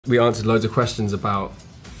We answered loads of questions about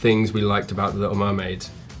things we liked about The Little Mermaid.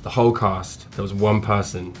 The whole cast, there was one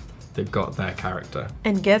person that got their character.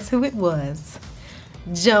 And guess who it was?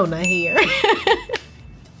 Jonah here.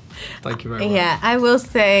 Thank you very much. Yeah, I will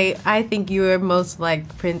say, I think you are most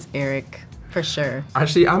like Prince Eric, for sure.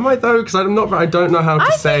 Actually, am I though? Because I don't know how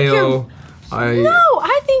to sail. No,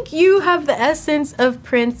 I think you have the essence of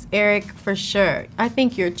Prince Eric for sure. I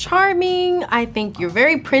think you're charming. I think you're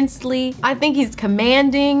very princely. I think he's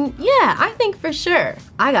commanding. Yeah, I think for sure.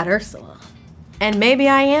 I got Ursula. And maybe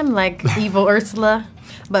I am like evil Ursula.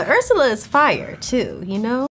 But Ursula is fire too, you know?